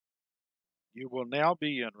You will now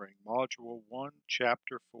be entering Module 1,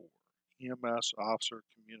 Chapter 4, EMS Officer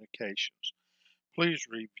Communications. Please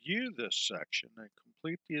review this section and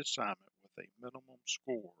complete the assignment with a minimum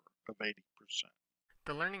score of 80%.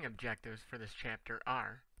 The learning objectives for this chapter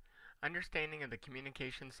are understanding of the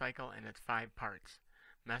communication cycle and its 5 parts: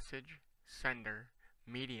 message, sender,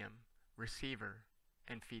 medium, receiver,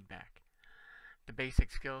 and feedback. The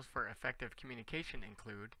basic skills for effective communication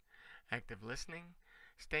include active listening,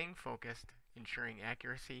 staying focused, ensuring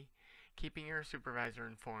accuracy, keeping your supervisor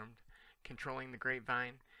informed, controlling the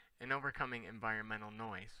grapevine, and overcoming environmental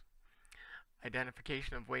noise.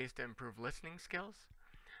 Identification of ways to improve listening skills,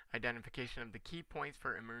 identification of the key points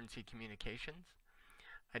for emergency communications,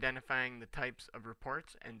 identifying the types of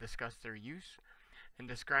reports and discuss their use, and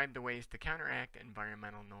describe the ways to counteract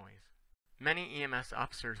environmental noise. Many EMS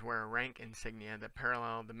officers wear a rank insignia that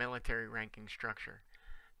parallel the military ranking structure.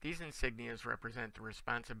 These insignias represent the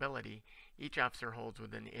responsibility each officer holds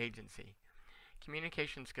within the agency.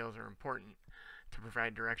 Communication skills are important to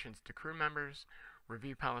provide directions to crew members,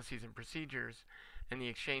 review policies and procedures, and the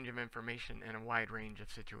exchange of information in a wide range of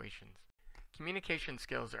situations. Communication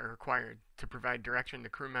skills are required to provide direction to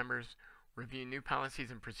crew members, review new policies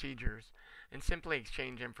and procedures, and simply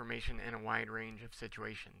exchange information in a wide range of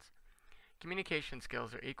situations. Communication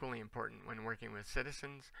skills are equally important when working with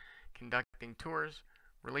citizens, conducting tours,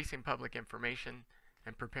 releasing public information,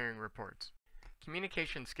 and preparing reports.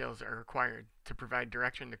 Communication skills are required to provide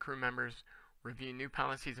direction to crew members, review new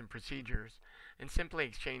policies and procedures, and simply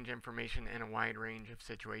exchange information in a wide range of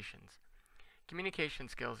situations. Communication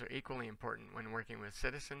skills are equally important when working with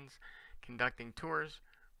citizens, conducting tours,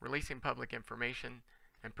 releasing public information,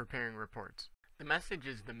 and preparing reports. The message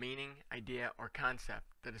is the meaning, idea, or concept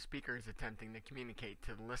that a speaker is attempting to communicate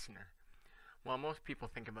to the listener. While most people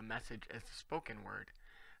think of a message as the spoken word,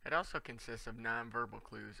 it also consists of nonverbal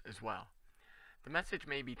clues as well. The message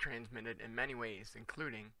may be transmitted in many ways,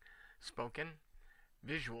 including spoken,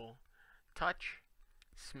 visual, touch,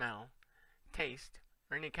 smell, taste,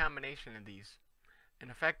 or any combination of these. An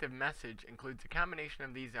effective message includes a combination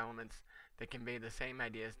of these elements that convey the same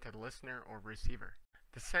ideas to the listener or receiver.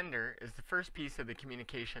 The sender is the first piece of the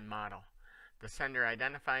communication model. The sender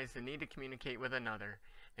identifies the need to communicate with another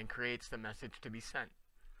and creates the message to be sent.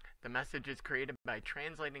 The message is created by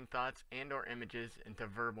translating thoughts and/or images into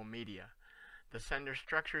verbal media. The sender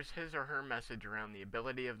structures his or her message around the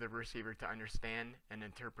ability of the receiver to understand and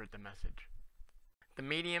interpret the message. The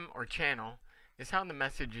medium or channel is how the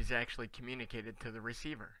message is actually communicated to the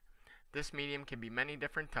receiver. This medium can be many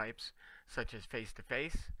different types, such as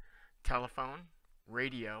face-to-face, telephone,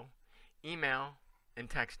 radio, email,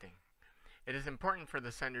 and texting. It is important for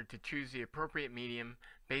the sender to choose the appropriate medium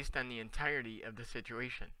based on the entirety of the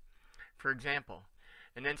situation. For example,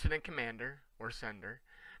 an incident commander, or sender,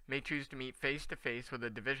 may choose to meet face-to-face with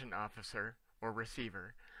a division officer, or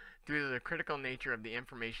receiver, due to the critical nature of the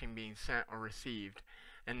information being sent or received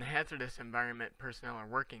and the hazardous environment personnel are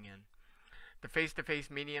working in. The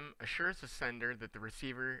face-to-face medium assures the sender that the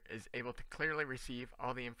receiver is able to clearly receive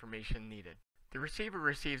all the information needed. The receiver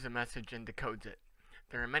receives a message and decodes it.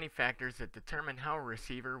 There are many factors that determine how a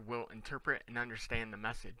receiver will interpret and understand the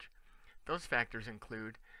message. Those factors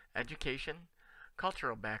include education,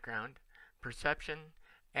 cultural background, perception,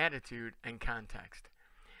 attitude, and context.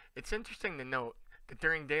 It's interesting to note that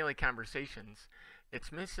during daily conversations,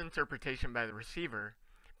 it's misinterpretation by the receiver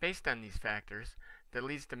based on these factors that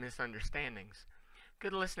leads to misunderstandings.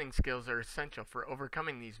 Good listening skills are essential for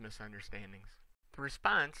overcoming these misunderstandings. The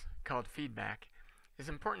response, called feedback, is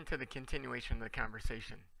important to the continuation of the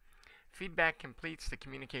conversation. Feedback completes the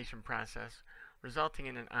communication process, resulting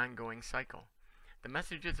in an ongoing cycle. The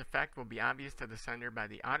message's effect will be obvious to the sender by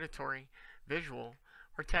the auditory, visual,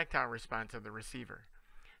 or tactile response of the receiver.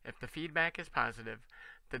 If the feedback is positive,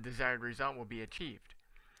 the desired result will be achieved.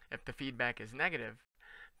 If the feedback is negative,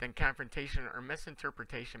 then confrontation or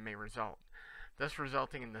misinterpretation may result, thus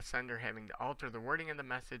resulting in the sender having to alter the wording of the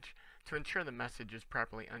message to ensure the message is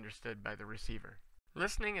properly understood by the receiver.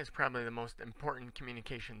 Listening is probably the most important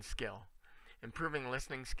communication skill. Improving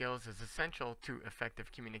listening skills is essential to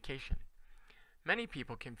effective communication. Many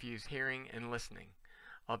people confuse hearing and listening.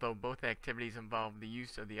 Although both activities involve the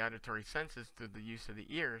use of the auditory senses through the use of the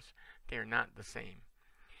ears, they are not the same.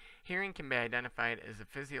 Hearing can be identified as a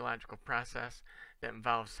physiological process that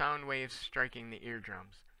involves sound waves striking the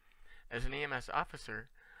eardrums. As an EMS officer,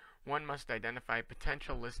 one must identify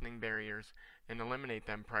potential listening barriers and eliminate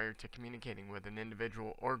them prior to communicating with an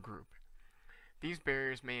individual or group. These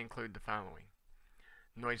barriers may include the following: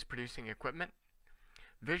 noise-producing equipment,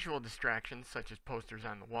 visual distractions such as posters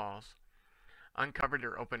on the walls, uncovered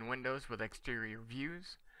or open windows with exterior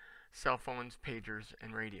views, cell phones, pagers,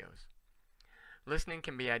 and radios. Listening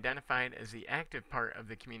can be identified as the active part of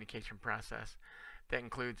the communication process that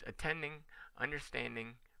includes attending,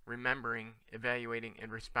 understanding, remembering, evaluating,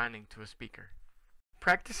 and responding to a speaker.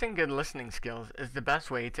 Practicing good listening skills is the best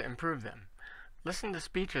way to improve them. Listen to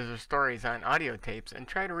speeches or stories on audio tapes and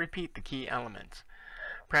try to repeat the key elements.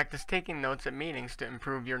 Practice taking notes at meetings to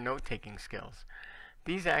improve your note-taking skills.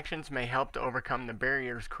 These actions may help to overcome the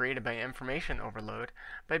barriers created by information overload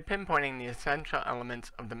by pinpointing the essential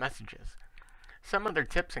elements of the messages. Some other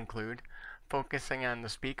tips include focusing on the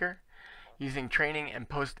speaker, using training and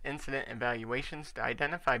post-incident evaluations to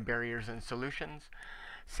identify barriers and solutions,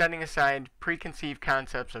 setting aside preconceived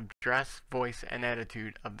concepts of dress, voice, and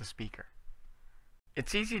attitude of the speaker.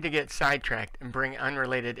 It's easy to get sidetracked and bring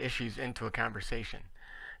unrelated issues into a conversation.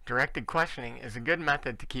 Directed questioning is a good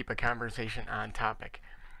method to keep a conversation on topic.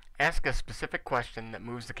 Ask a specific question that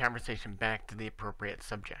moves the conversation back to the appropriate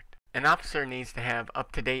subject. An officer needs to have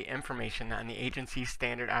up-to-date information on the agency's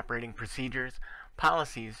standard operating procedures,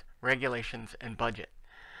 policies, regulations, and budget.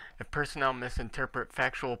 If personnel misinterpret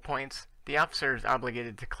factual points, the officer is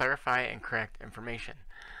obligated to clarify and correct information.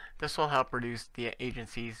 This will help reduce the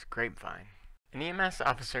agency's grapevine. An EMS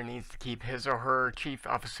officer needs to keep his or her chief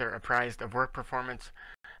officer apprised of work performance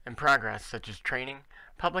and progress, such as training,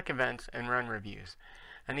 public events, and run reviews.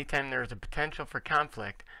 Anytime there is a potential for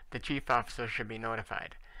conflict, the chief officer should be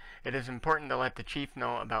notified. It is important to let the chief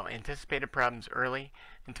know about anticipated problems early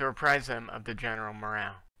and to apprise them of the general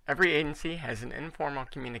morale. Every agency has an informal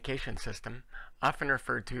communication system, often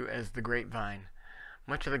referred to as the grapevine.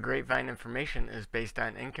 Much of the grapevine information is based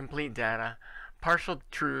on incomplete data, partial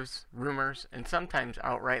truths, rumors, and sometimes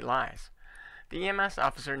outright lies. The EMS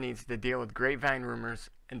officer needs to deal with grapevine rumors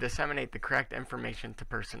and disseminate the correct information to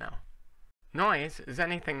personnel. Noise is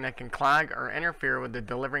anything that can clog or interfere with the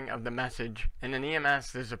delivering of the message, and in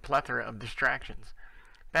EMS there's a plethora of distractions.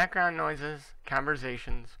 Background noises,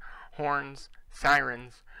 conversations, horns,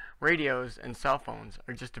 sirens, radios, and cell phones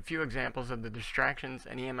are just a few examples of the distractions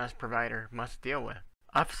an EMS provider must deal with.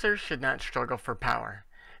 Officers should not struggle for power.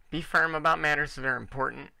 Be firm about matters that are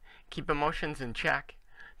important. Keep emotions in check.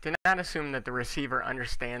 Do not assume that the receiver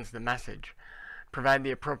understands the message. Provide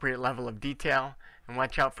the appropriate level of detail and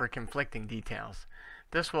watch out for conflicting details.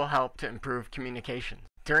 This will help to improve communication.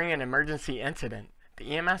 During an emergency incident,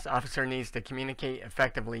 the EMS officer needs to communicate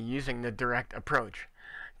effectively using the direct approach.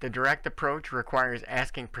 The direct approach requires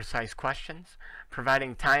asking precise questions,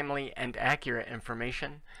 providing timely and accurate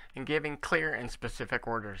information, and giving clear and specific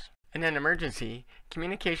orders. In an emergency,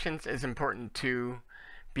 communications is important to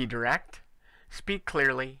be direct, speak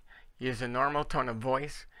clearly, use a normal tone of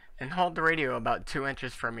voice, and hold the radio about 2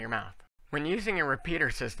 inches from your mouth. When using a repeater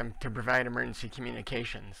system to provide emergency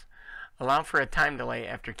communications, allow for a time delay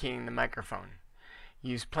after keying the microphone.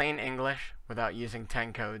 Use plain English without using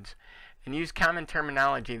 10 codes, and use common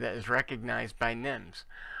terminology that is recognized by NIMS.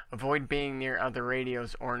 Avoid being near other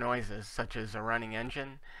radios or noises, such as a running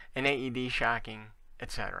engine, an AED shocking,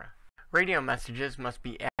 etc. Radio messages must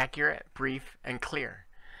be accurate, brief, and clear.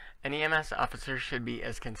 An EMS officer should be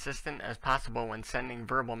as consistent as possible when sending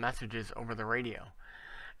verbal messages over the radio.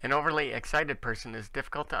 An overly excited person is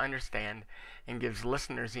difficult to understand and gives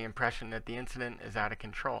listeners the impression that the incident is out of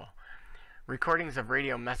control. Recordings of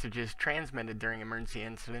radio messages transmitted during emergency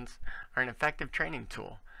incidents are an effective training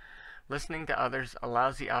tool. Listening to others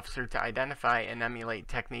allows the officer to identify and emulate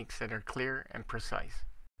techniques that are clear and precise.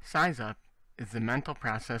 Size up is the mental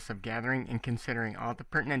process of gathering and considering all the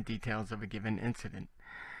pertinent details of a given incident.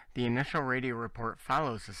 The initial radio report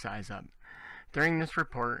follows the size up. During this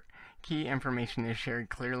report, key information is shared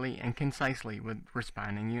clearly and concisely with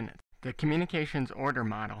responding units. The communications order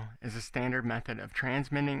model is a standard method of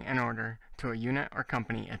transmitting an order to a unit or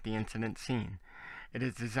company at the incident scene. It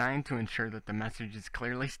is designed to ensure that the message is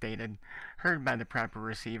clearly stated, heard by the proper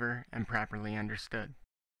receiver, and properly understood.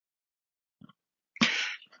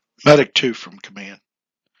 Medic 2 from Command.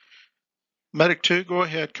 Medic 2, go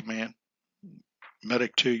ahead, Command.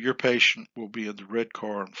 Medic 2, your patient will be in the red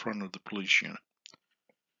car in front of the police unit.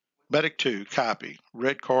 Medic 2, copy.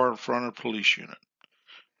 Red car in front of police unit.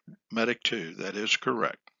 Medic 2, that is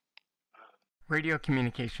correct. Radio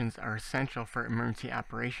communications are essential for emergency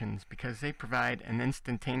operations because they provide an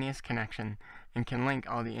instantaneous connection and can link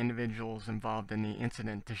all the individuals involved in the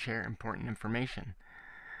incident to share important information.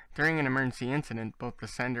 During an emergency incident, both the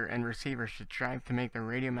sender and receiver should strive to make their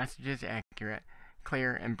radio messages accurate,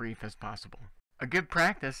 clear, and brief as possible. A good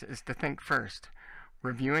practice is to think first.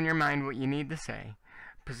 Review in your mind what you need to say,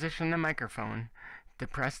 position the microphone,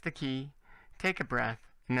 depress the key, take a breath,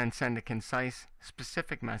 and then send a concise,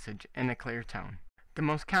 specific message in a clear tone. The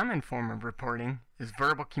most common form of reporting is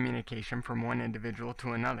verbal communication from one individual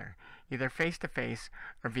to another, either face-to-face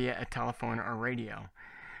or via a telephone or radio.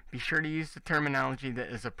 Be sure to use the terminology that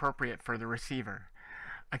is appropriate for the receiver.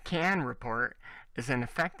 A CAN report is an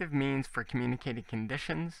effective means for communicating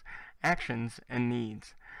conditions, actions, and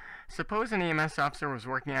needs. Suppose an EMS officer was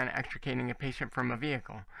working on extricating a patient from a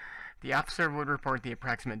vehicle. The officer would report the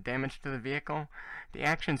approximate damage to the vehicle, the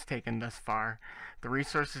actions taken thus far, the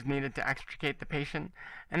resources needed to extricate the patient,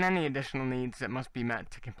 and any additional needs that must be met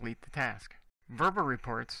to complete the task. Verbal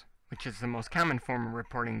reports, which is the most common form of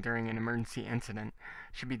reporting during an emergency incident,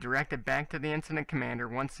 should be directed back to the incident commander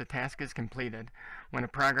once the task is completed, when a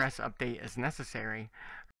progress update is necessary,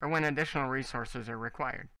 or when additional resources are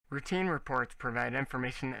required. Routine reports provide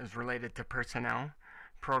information that is related to personnel,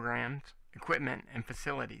 programs, equipment, and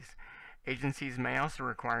facilities. Agencies may also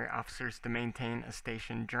require officers to maintain a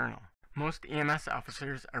station journal. Most EMS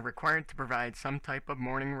officers are required to provide some type of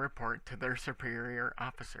morning report to their superior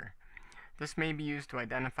officer. This may be used to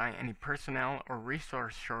identify any personnel or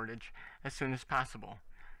resource shortage as soon as possible.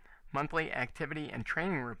 Monthly activity and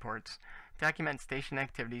training reports document station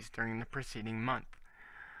activities during the preceding month.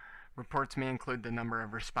 Reports may include the number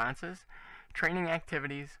of responses, training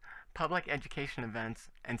activities, public education events,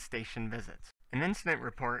 and station visits. An incident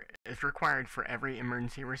report is required for every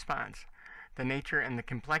emergency response. The nature and the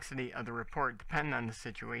complexity of the report depend on the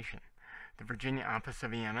situation. The Virginia Office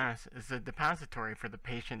of EMS is the depository for the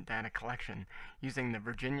patient data collection using the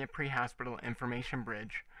Virginia Pre-Hospital Information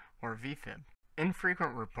Bridge, or VFIB.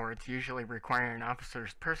 Infrequent reports usually require an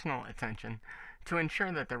officer's personal attention to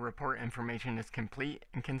ensure that the report information is complete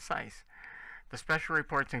and concise. The special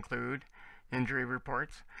reports include injury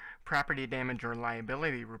reports, property damage or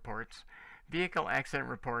liability reports, vehicle accident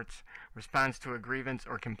reports, response to a grievance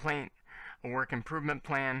or complaint, a work improvement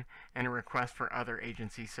plan, and a request for other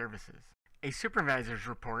agency services. A supervisor's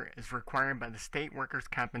report is required by the State Workers'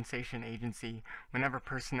 Compensation Agency whenever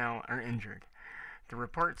personnel are injured. The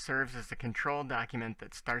report serves as a control document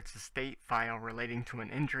that starts a state file relating to an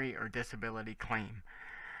injury or disability claim.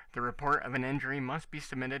 The report of an injury must be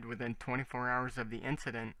submitted within 24 hours of the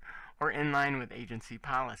incident or in line with agency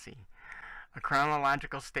policy. A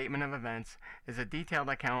chronological statement of events is a detailed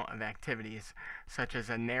account of activities, such as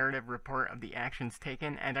a narrative report of the actions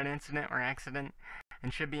taken at an incident or accident,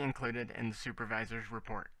 and should be included in the supervisor's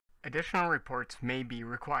report. Additional reports may be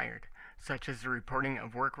required, such as the reporting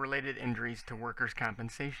of work-related injuries to workers'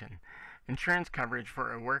 compensation. Insurance coverage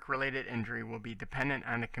for a work-related injury will be dependent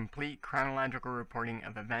on a complete chronological reporting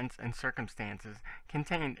of events and circumstances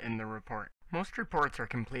contained in the report. Most reports are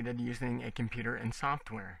completed using a computer and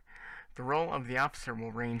software. The role of the officer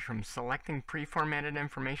will range from selecting pre-formatted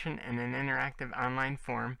information in an interactive online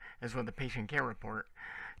form, as with a patient care report,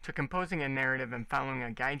 to composing a narrative and following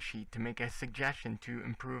a guide sheet to make a suggestion to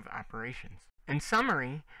improve operations. In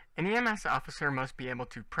summary, an EMS officer must be able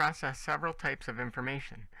to process several types of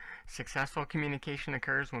information. Successful communication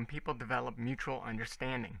occurs when people develop mutual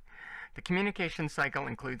understanding. The communication cycle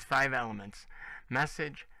includes 5 elements: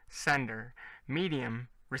 message, sender, medium,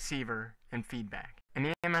 receiver, and feedback.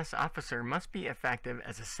 An EMS officer must be effective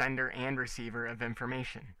as a sender and receiver of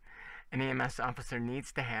information. An EMS officer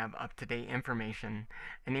needs to have up-to-date information.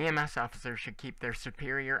 An EMS officer should keep their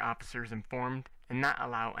superior officers informed and not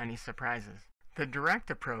allow any surprises. The direct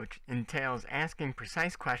approach entails asking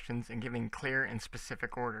precise questions and giving clear and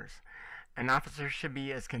specific orders. An officer should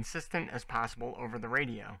be as consistent as possible over the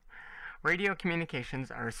radio. Radio communications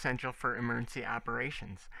are essential for emergency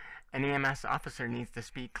operations. An EMS officer needs to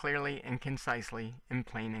speak clearly and concisely in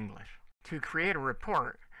plain English. To create a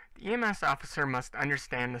report, the EMS officer must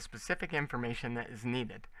understand the specific information that is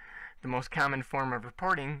needed. The most common form of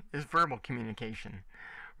reporting is verbal communication.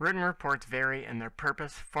 Written reports vary in their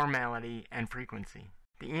purpose, formality, and frequency.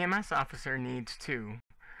 The EMS officer needs to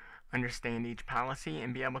understand each policy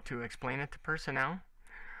and be able to explain it to personnel,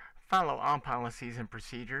 follow all policies and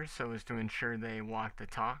procedures so as to ensure they walk the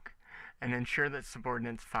talk, and ensure that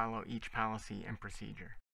subordinates follow each policy and procedure.